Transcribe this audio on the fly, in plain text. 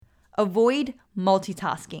avoid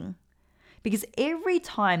multitasking. Because every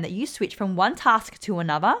time that you switch from one task to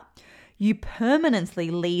another, you permanently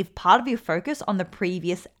leave part of your focus on the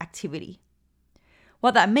previous activity.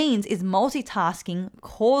 What that means is multitasking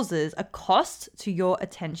causes a cost to your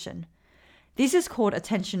attention. This is called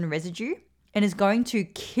attention residue and is going to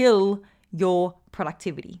kill your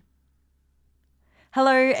productivity.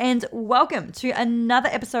 Hello and welcome to another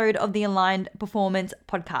episode of the Aligned Performance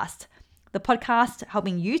Podcast, the podcast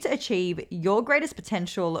helping you to achieve your greatest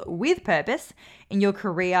potential with purpose in your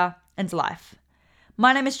career and life.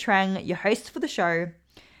 My name is Trang, your host for the show,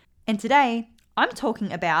 and today I'm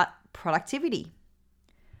talking about productivity.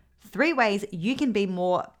 3 ways you can be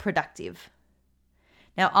more productive.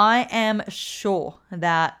 Now, I am sure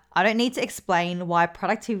that I don't need to explain why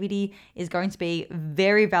productivity is going to be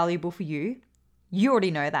very valuable for you. You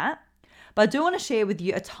already know that. But I do want to share with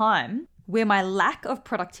you a time where my lack of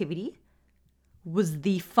productivity was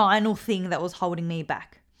the final thing that was holding me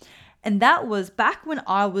back. And that was back when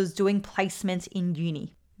I was doing placement in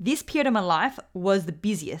uni. This period of my life was the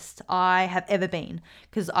busiest I have ever been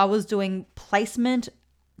because I was doing placement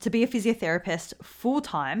to be a physiotherapist full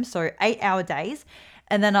time, so 8-hour days.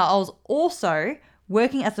 And then I was also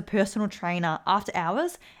working as a personal trainer after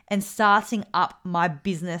hours and starting up my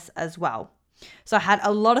business as well. So I had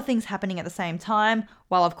a lot of things happening at the same time,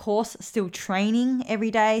 while of course still training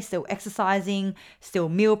every day, still exercising, still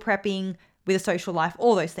meal prepping with a social life,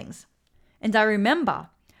 all those things. And I remember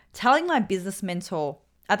telling my business mentor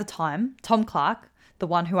at the time, Tom Clark, the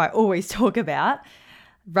one who I always talk about,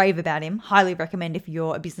 rave about him, highly recommend if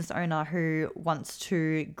you're a business owner who wants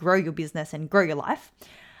to grow your business and grow your life.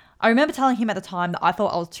 I remember telling him at the time that I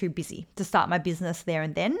thought I was too busy to start my business there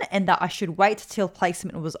and then, and that I should wait till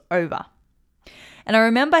placement was over. And I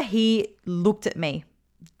remember he looked at me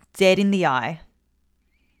dead in the eye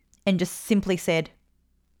and just simply said,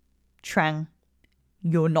 "Trang,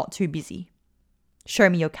 you're not too busy. Show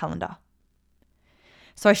me your calendar."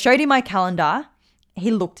 So I showed him my calendar.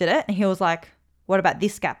 He looked at it and he was like, "What about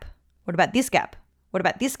this gap? What about this gap? What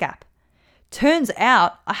about this gap?" Turns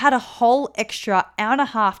out I had a whole extra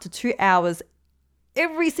 1.5 to 2 hours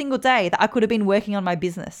every single day that I could have been working on my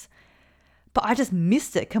business. But I just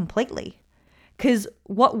missed it completely. Because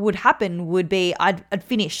what would happen would be I'd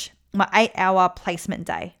finish my 8-hour placement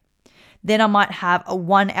day. Then I might have a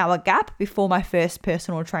 1-hour gap before my first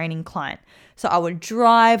personal training client. So I would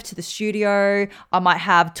drive to the studio. I might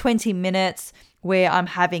have 20 minutes where I'm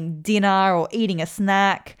having dinner or eating a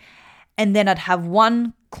snack. And then I'd have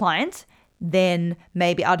one client. Then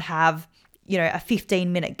maybe I'd have, a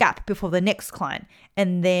 15-minute gap before the next client.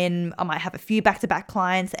 And then I might have a few back-to-back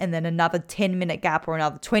clients and then another 10-minute gap or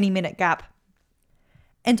another 20-minute gap.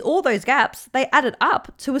 And all those gaps, they added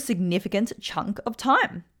up to a significant chunk of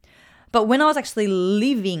time. But when I was actually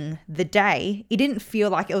living the day, it didn't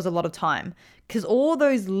feel like it was a lot of time because all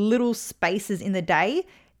those little spaces in the day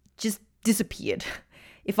just disappeared.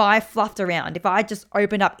 If I fluffed around, if I just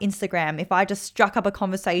opened up Instagram, if I just struck up a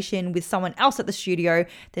conversation with someone else at the studio,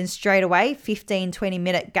 then straight away, 15,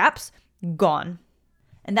 20-minute gaps, gone.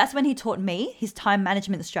 And that's when he taught me his time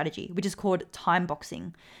management strategy, which is called time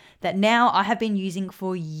boxing, that now I have been using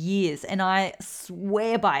for years and I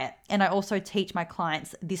swear by it. And I also teach my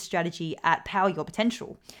clients this strategy at Power Your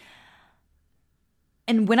Potential.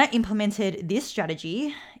 And when I implemented this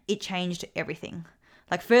strategy, it changed everything.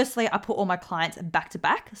 Like firstly, I put all my clients back to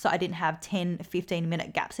back so I didn't have 10,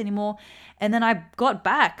 15-minute gaps anymore. And then I got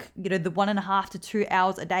back, the 1.5 to 2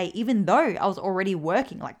 hours a day, even though I was already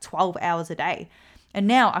working like 12 hours a day. And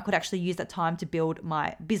now I could actually use that time to build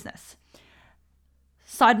my business.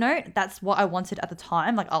 Side note, that's what I wanted at the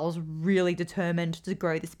time. Like I was really determined to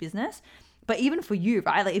grow this business. But even for you,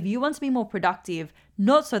 right? Like if you want to be more productive,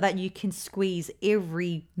 not so that you can squeeze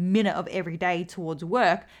every minute of every day towards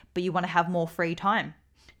work, but you want to have more free time.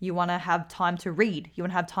 You want to have time to read. You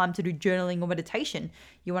want to have time to do journaling or meditation.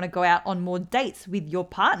 You want to go out on more dates with your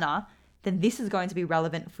partner, then this is going to be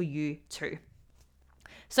relevant for you too.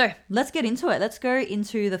 So let's get into it. Let's go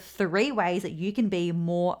into the 3 ways that you can be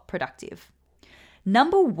more productive.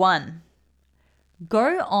 Number 1,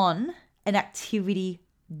 go on an activity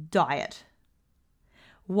diet.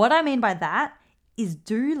 What I mean by that is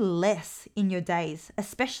do less in your days,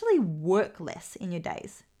 especially work less in your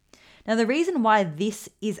days. Now, the reason why this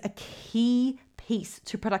is a key piece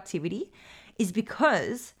to productivity is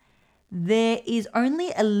because there is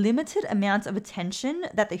only a limited amount of attention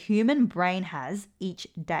that the human brain has each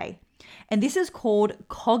day. And this is called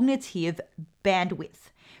cognitive bandwidth,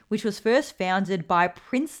 which was first founded by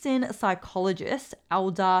Princeton psychologist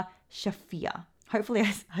Alda Shafir. Hopefully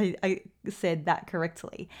I said that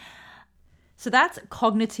correctly. So that's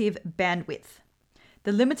cognitive bandwidth,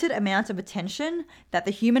 the limited amount of attention that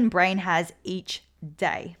the human brain has each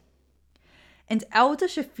day. And Alda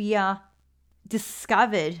Shafir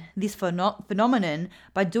discovered this phenomenon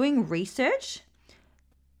by doing research,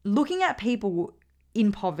 looking at people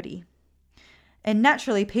in poverty. And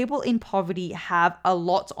naturally, people in poverty have a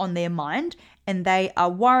lot on their mind and they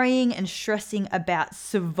are worrying and stressing about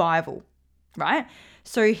survival, right?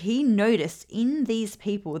 So he noticed in these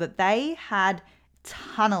people that they had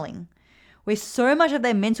tunneling, where so much of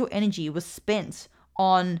their mental energy was spent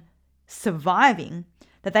on surviving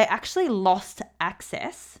that they actually lost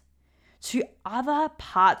access to other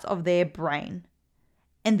parts of their brain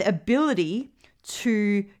and the ability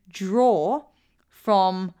to draw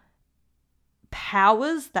from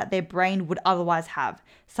powers that their brain would otherwise have,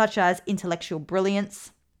 such as intellectual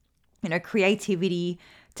brilliance, creativity,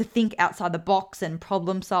 to think outside the box and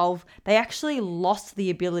problem solve. They actually lost the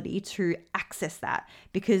ability to access that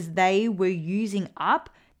because they were using up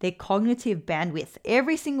their cognitive bandwidth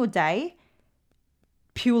every single day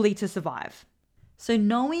purely to survive. So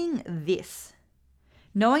knowing this,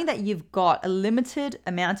 knowing that you've got a limited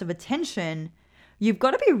amount of attention, you've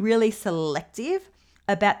got to be really selective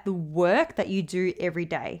about the work that you do every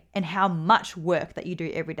day and how much work that you do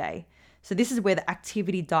every day. So this is where the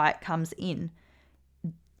activity diet comes in.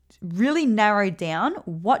 Really narrow down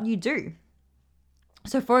what you do.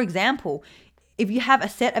 So for example, if you have a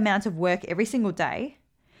set amount of work every single day,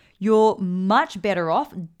 you're much better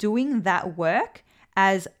off doing that work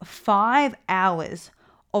as 5 hours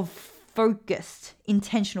of focused,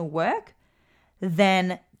 intentional work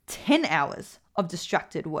than 10 hours of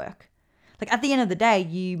distracted work. Like at the end of the day,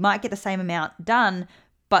 you might get the same amount done,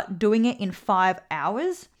 but doing it in 5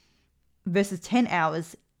 hours versus 10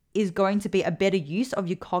 hours is going to be a better use of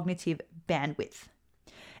your cognitive bandwidth.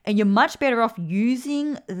 And you're much better off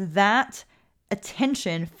using that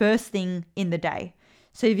attention first thing in the day.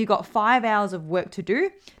 So if you've got 5 hours of work to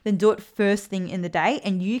do, then do it first thing in the day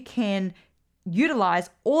and you can utilize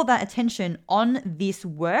all that attention on this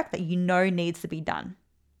work that you know needs to be done.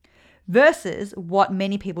 Versus what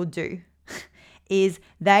many people do is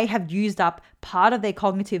they have used up part of their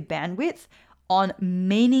cognitive bandwidth on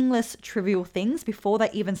meaningless, trivial things before they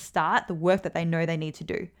even start the work that they know they need to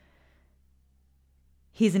do.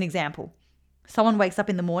 Here's an example. Someone wakes up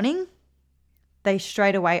in the morning, they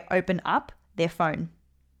straight away open up their phone.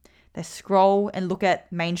 They scroll and look at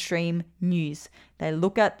mainstream news. They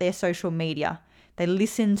look at their social media. They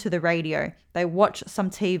listen to the radio. They watch some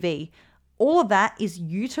TV. All of that is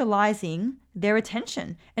utilizing their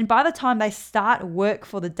attention. And by the time they start work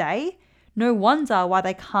for the day, no wonder why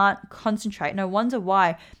they can't concentrate. No wonder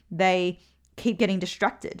why they keep getting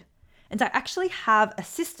distracted. And I actually have a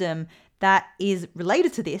system that is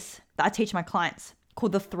related to this that I teach my clients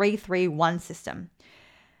called the 3-3-1 system.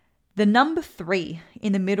 The number 3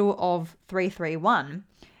 in the middle of 3-3-1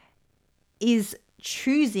 is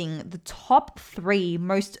choosing the top 3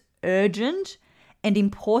 most urgent and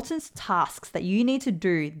important tasks that you need to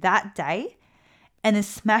do that day and then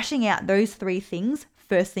smashing out those 3 things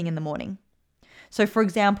first thing in the morning. So for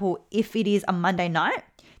example, if it is a Monday night,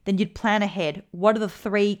 then you'd plan ahead. What are the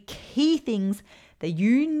 3 key things that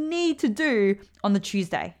you need to do on the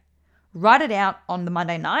Tuesday? Write it out on the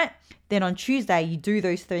Monday night. Then on Tuesday, you do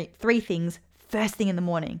those three things first thing in the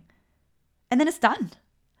morning. And then it's done.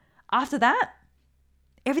 After that,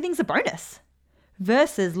 everything's a bonus.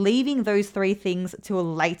 Versus leaving those 3 things till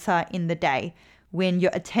later in the day when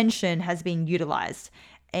your attention has been utilized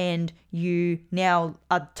and you now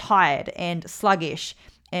are tired and sluggish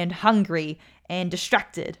and hungry and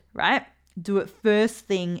distracted, right? Do it first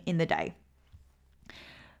thing in the day.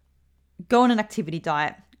 Go on an activity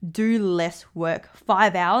diet. Do less work,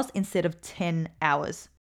 5 hours instead of 10 hours.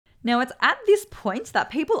 Now, it's at this point that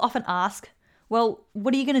people often ask, well,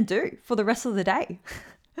 what are you going to do for the rest of the day?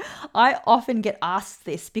 I often get asked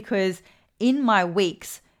this because in my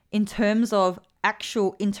weeks, in terms of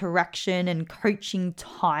actual interaction and coaching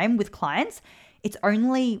time with clients, it's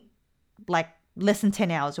only like less than 10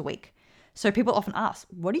 hours a week. So people often ask,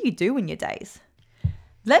 what do you do in your days?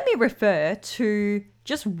 Let me refer to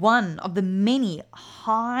just one of the many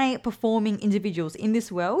high-performing individuals in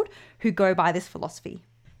this world who go by this philosophy.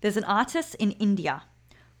 There's an artist in India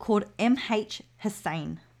called M.H.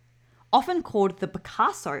 Hussain, often called the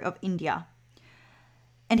Picasso of India.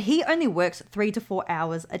 And he only works 3 to 4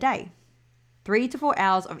 hours a day. 3 to 4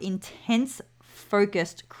 hours of intense,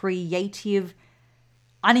 focused, creative,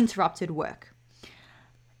 uninterrupted work.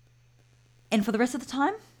 And for the rest of the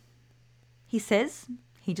time, he says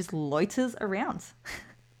he just loiters around.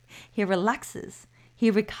 He relaxes,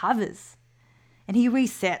 he recovers, and he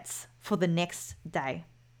resets for the next day.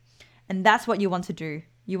 And that's what you want to do.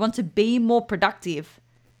 You want to be more productive.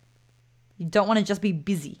 You don't want to just be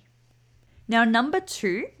busy. Now, number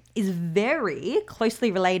 2 is very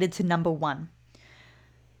closely related to number 1.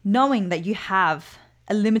 Knowing that you have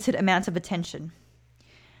a limited amount of attention.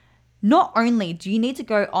 Not only do you need to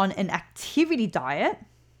go on an activity diet,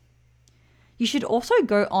 you should also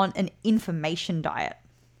go on an information diet.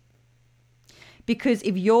 Because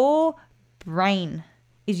if your brain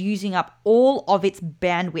is using up all of its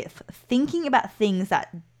bandwidth thinking about things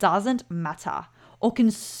that doesn't matter or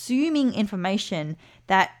consuming information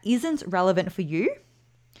that isn't relevant for you,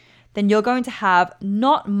 then you're going to have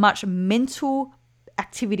not much mental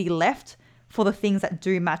activity left for the things that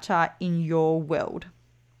do matter in your world.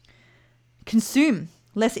 Consume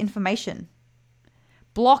less information.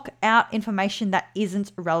 Block out information that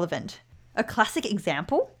isn't relevant. A classic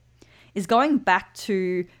example is going back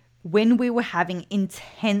to when we were having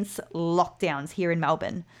intense lockdowns here in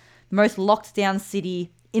Melbourne, the most locked down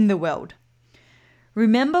city in the world.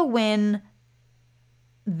 Remember when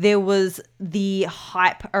there was the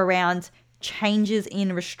hype around changes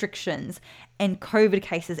in restrictions and COVID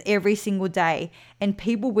cases every single day, and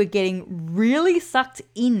people were getting really sucked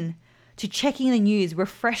in to checking the news,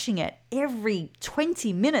 refreshing it every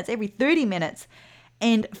 20 minutes, every 30 minutes,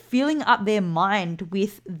 and filling up their mind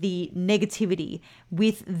with the negativity,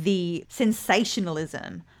 with the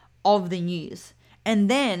sensationalism of the news. And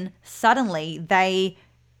then suddenly they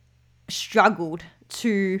struggled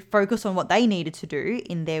to focus on what they needed to do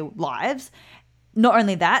in their lives. Not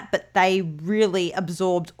only that, but they really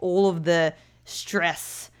absorbed all of the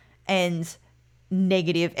stress and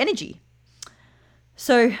negative energy.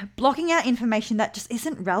 So blocking out information that just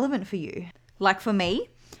isn't relevant for you. Like for me,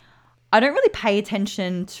 I don't really pay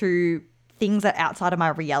attention to things that are outside of my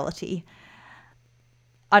reality.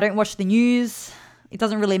 I don't watch the news. It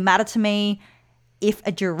doesn't really matter to me if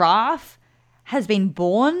a giraffe has been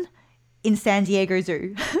born in San Diego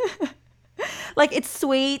Zoo. Like, it's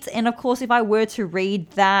sweet. And of course, if I were to read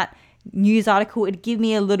that news article, it'd give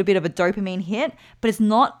me a little bit of a dopamine hit, but it's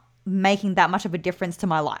not making that much of a difference to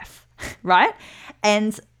my life, right?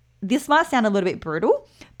 And this might sound a little bit brutal,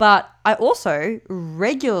 but I also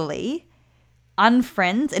regularly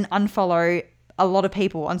unfriend and unfollow a lot of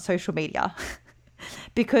people on social media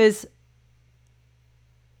because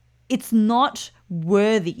it's not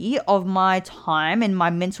worthy of my time and my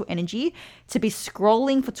mental energy to be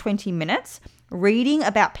scrolling for 20 minutes, reading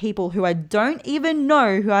about people who I don't even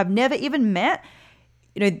know, who I've never even met,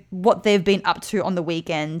 what they've been up to on the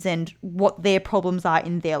weekends and what their problems are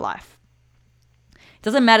in their life. It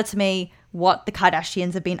doesn't matter to me what the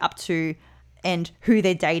Kardashians have been up to and who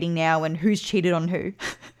they're dating now and who's cheated on who,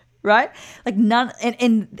 right? Like none,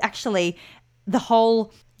 and actually the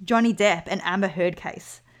whole Johnny Depp and Amber Heard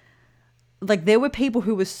case, like there were people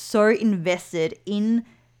who were so invested in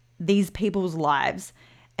these people's lives,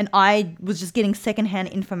 and I was just getting secondhand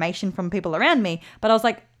information from people around me. But I was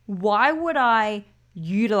like, why would I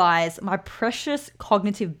utilize my precious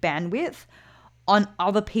cognitive bandwidth on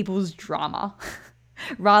other people's drama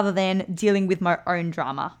rather than dealing with my own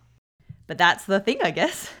drama? But that's the thing, I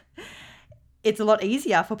guess. It's a lot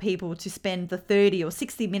easier for people to spend the 30 or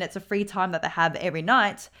 60 minutes of free time that they have every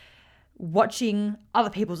night watching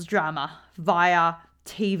other people's drama via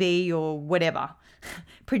TV or whatever,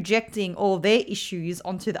 projecting all their issues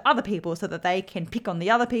onto the other people so that they can pick on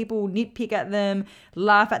the other people, nitpick at them,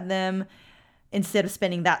 laugh at them, instead of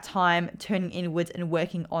spending that time turning inwards and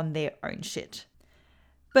working on their own shit.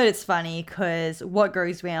 But it's funny because what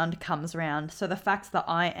goes round comes round. So the fact that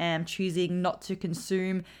I am choosing not to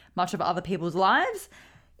consume much of other people's lives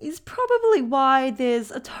is probably why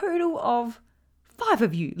there's a total of 5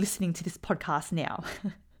 of you listening to this podcast now.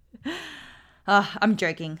 I'm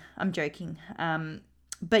joking.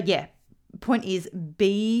 But yeah, point is,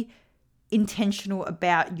 be intentional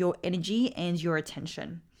about your energy and your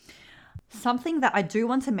attention. Something that I do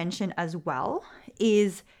want to mention as well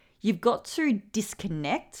is you've got to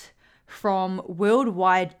disconnect from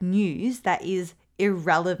worldwide news that is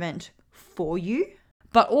irrelevant for you,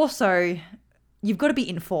 but also you've got to be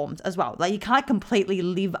informed as well. Like, you can't completely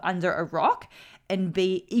live under a rock and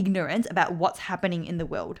be ignorant about what's happening in the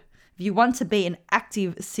world. If you want to be an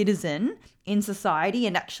active citizen in society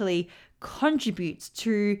and actually contribute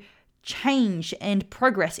to change and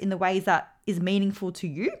progress in the ways that is meaningful to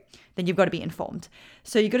you, then you've got to be informed.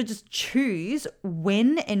 So you've got to just choose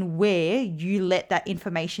when and where you let that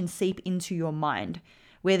information seep into your mind.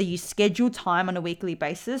 Whether you schedule time on a weekly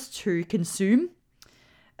basis to consume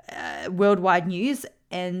worldwide news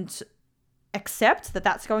and accept that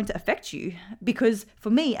that's going to affect you. Because for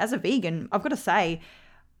me as a vegan, I've got to say,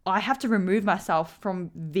 I have to remove myself from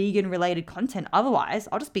vegan related content. Otherwise,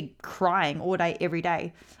 I'll just be crying all day, every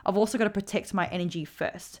day. I've also got to protect my energy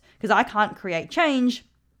first because I can't create change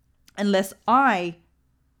unless I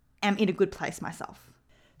am in a good place myself.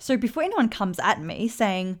 So before anyone comes at me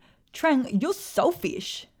saying, Trang, you're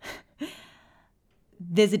selfish,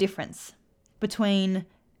 there's a difference between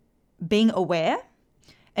being aware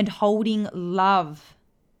and holding love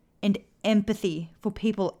and empathy for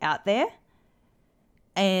people out there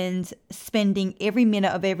and spending every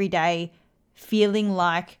minute of every day feeling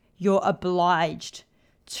like you're obliged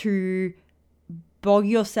to bog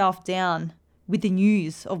yourself down with the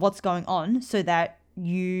news of what's going on so that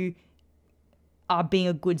you are being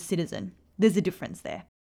a good citizen. There's a difference there.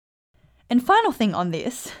 And final thing on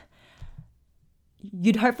this,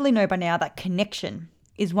 you'd hopefully know by now that connection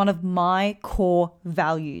is one of my core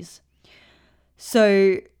values.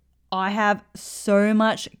 So I have so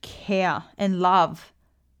much care and love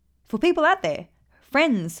for people out there,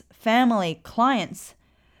 friends, family, clients.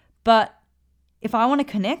 But if I want to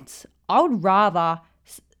connect, I would rather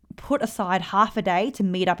put aside half a day to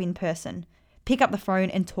meet up in person, pick up the phone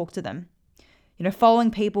and talk to them. You know,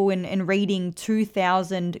 following people and reading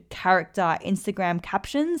 2,000 character Instagram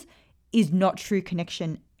captions is not true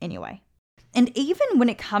connection anyway. And even when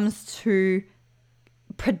it comes to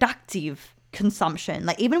productive consumption,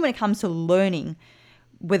 like even when it comes to learning,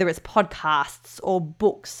 whether it's podcasts or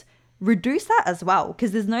books, reduce that as well,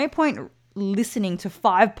 because there's no point listening to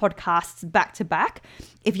 5 podcasts back to back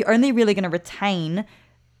if you're only really going to retain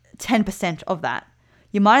 10% of that.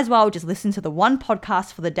 You might as well just listen to the one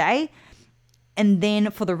podcast for the day, and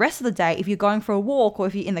then for the rest of the day, if you're going for a walk or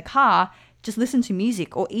if you're in the car, just listen to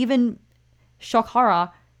music, or even, shock horror,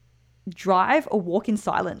 drive or walk in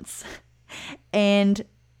silence and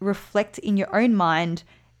reflect in your own mind,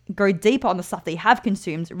 go deeper on the stuff that you have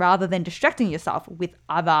consumed rather than distracting yourself with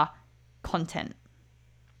other content.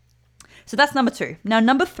 So that's number 2. Now,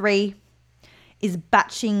 number 3 is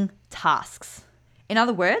batching tasks. In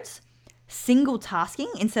other words, single tasking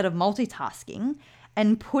instead of multitasking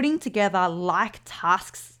and putting together like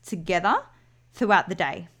tasks together throughout the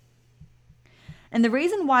day. And the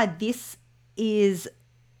reason why this is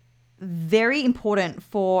very important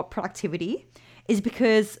for productivity is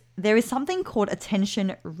because there is something called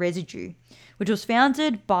attention residue, which was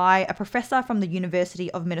founded by a professor from the University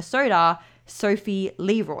of Minnesota, Sophie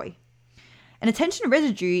Leroy. An attention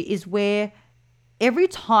residue is where every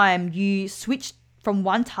time you switch from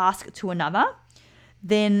one task to another,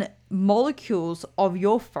 then molecules of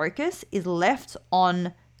your focus is left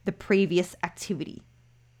on the previous activity.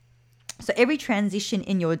 So every transition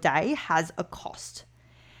in your day has a cost.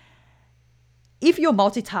 If you're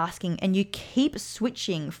multitasking and you keep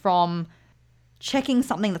switching from checking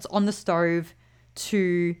something that's on the stove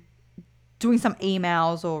to doing some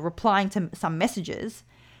emails or replying to some messages,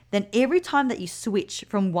 then every time that you switch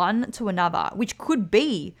from one to another, which could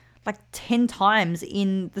be like 10 times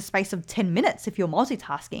in the space of 10 minutes if you're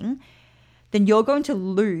multitasking, then you're going to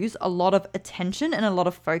lose a lot of attention and a lot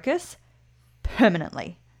of focus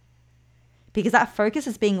permanently. Because that focus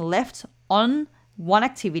is being left on one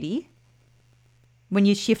activity when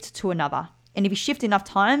you shift to another. And if you shift enough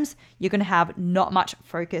times, you're going to have not much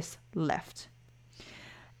focus left.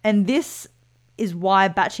 And this is why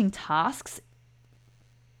batching tasks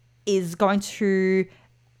is going to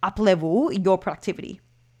up-level your productivity.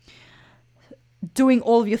 Doing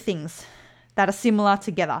all of your things that are similar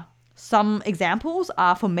together. Some examples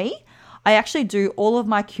are, for me, I actually do all of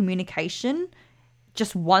my communication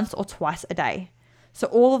just once or twice a day. So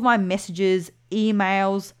all of my messages,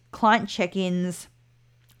 emails, client check-ins,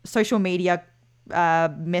 social media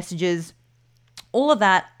messages, all of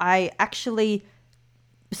that I actually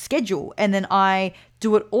schedule, and then I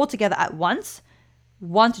do it all together at once,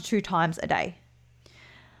 1 to 2 times a day.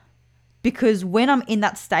 Because when I'm in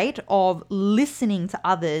that state of listening to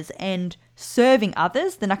others and serving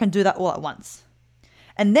others, then I can do that all at once.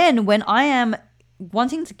 And then when I am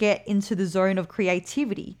wanting to get into the zone of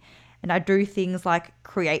creativity, and I do things like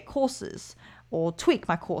create courses or tweak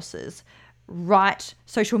my courses, write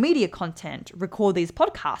social media content, record these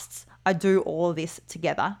podcasts, I do all of this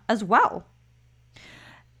together as well.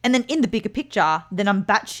 And then in the bigger picture, then I'm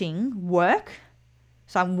batching work.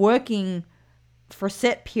 So I'm working for a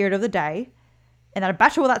set period of the day, and then I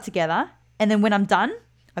batch all that together. And then when I'm done,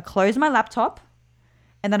 I close my laptop,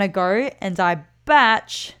 and then I go and I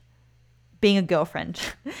batch being a girlfriend.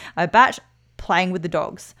 I batch playing with the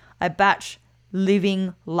dogs. I batch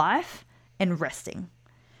living life and resting.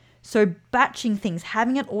 So batching things,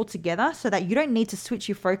 having it all together so that you don't need to switch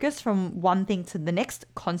your focus from one thing to the next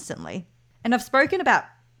constantly. And I've spoken about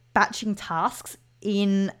batching tasks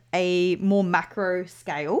in a more macro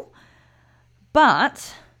scale.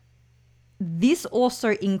 But this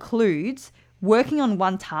also includes working on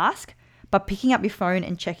one task, but picking up your phone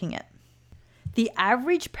and checking it. The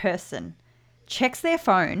average person checks their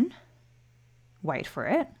phone, wait for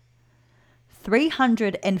it,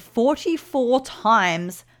 344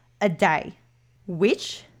 times a day,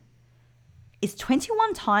 which is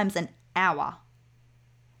 21 times an hour.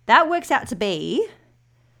 That works out to be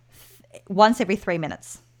once every 3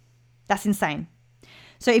 minutes. That's insane.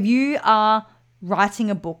 So if you are writing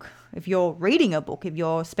a book, if you're reading a book, if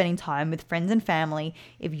you're spending time with friends and family,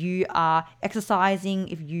 if you are exercising,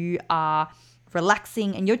 if you are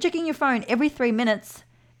relaxing and you're checking your phone every 3 minutes,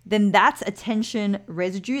 then that's attention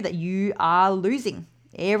residue that you are losing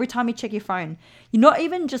every time you check your phone. You're not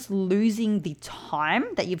even just losing the time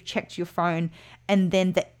that you've checked your phone and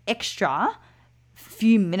then the extra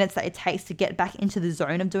few minutes that it takes to get back into the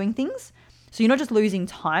zone of doing things. So you're not just losing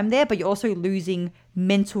time there, but you're also losing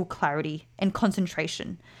mental clarity and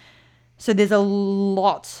concentration. So there's a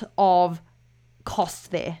lot of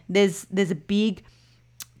cost there. There's a big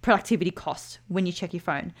productivity cost when you check your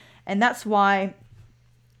phone. And that's why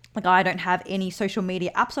I don't have any social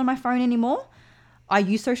media apps on my phone anymore. I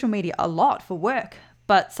use social media a lot for work,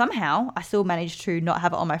 but somehow I still manage to not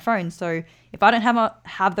have it on my phone. So if I don't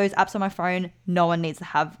have those apps on my phone, no one needs to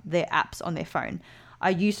have their apps on their phone. I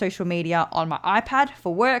use social media on my iPad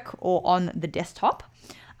for work or on the desktop.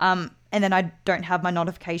 And then I don't have my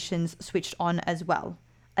notifications switched on as well,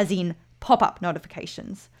 as in pop-up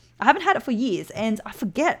notifications. I haven't had it for years, and I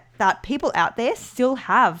forget that people out there still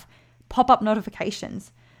have pop-up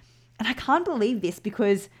notifications. And I can't believe this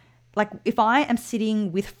because if I am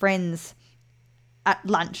sitting with friends at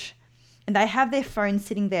lunch and they have their phone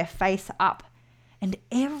sitting there face up, and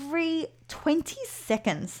every 20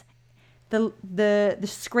 seconds the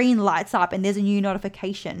screen lights up and there's a new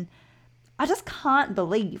notification, I just can't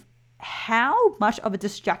believe how much of a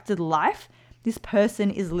distracted life this person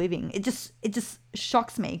is living. It just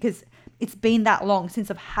shocks me because it's been that long since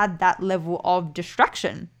I've had that level of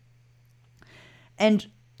distraction. And,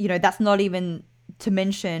 that's not even to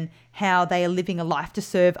mention how they are living a life to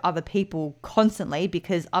serve other people constantly,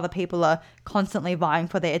 because other people are constantly vying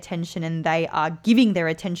for their attention and they are giving their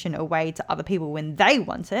attention away to other people when they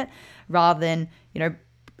want it, rather than,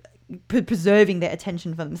 preserving their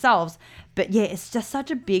attention for themselves. But yeah, it's just such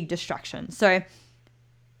a big distraction. So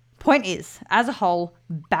point is, as a whole,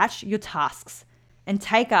 batch your tasks and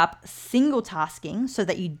take up single tasking so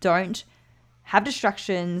that you don't have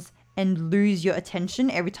distractions and lose your attention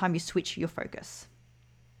every time you switch your focus.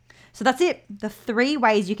 So that's it. The 3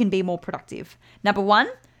 ways you can be more productive. Number 1,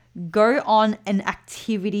 go on an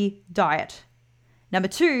activity diet. Number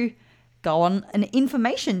 2, go on an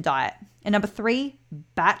information diet. And number 3,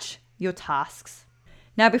 batch your tasks.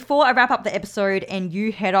 Now, before I wrap up the episode and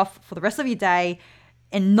you head off for the rest of your day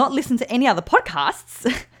and not listen to any other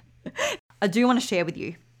podcasts, I do want to share with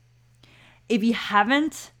you. If you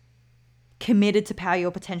haven't committed to Power Your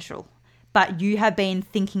Potential, but you have been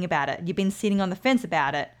thinking about it, you've been sitting on the fence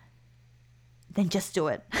about it, then just do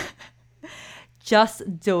it.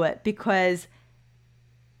 Just do it, because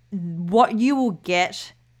what you will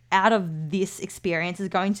get out of this experience is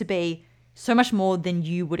going to be so much more than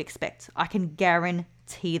you would expect. I can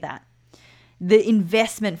guarantee that. The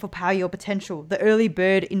investment for Power Your Potential, the early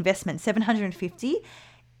bird investment, $750,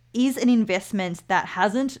 is an investment that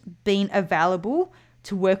hasn't been available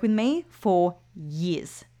to work with me for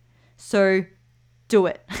years. So do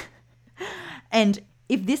it. And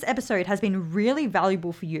if this episode has been really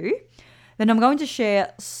valuable for you, then I'm going to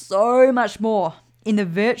share so much more in the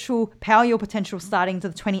virtual Power Your Potential starting to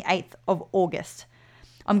the 28th of August.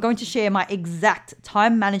 I'm going to share my exact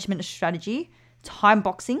time management strategy, time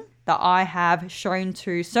boxing, that I have shown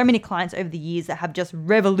to so many clients over the years that have just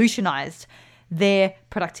revolutionized their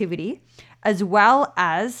productivity, as well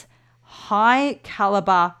as high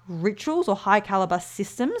caliber rituals or high caliber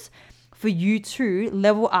systems for you to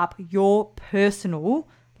level up your personal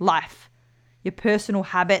life, your personal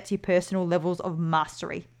habits, your personal levels of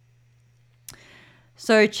mastery.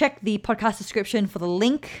 So check the podcast description for the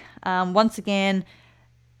link. Once again,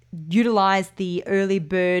 utilize the early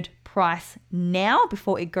bird price now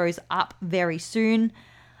before it goes up very soon.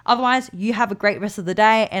 Otherwise, you have a great rest of the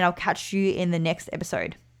day and I'll catch you in the next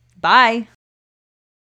episode. Bye.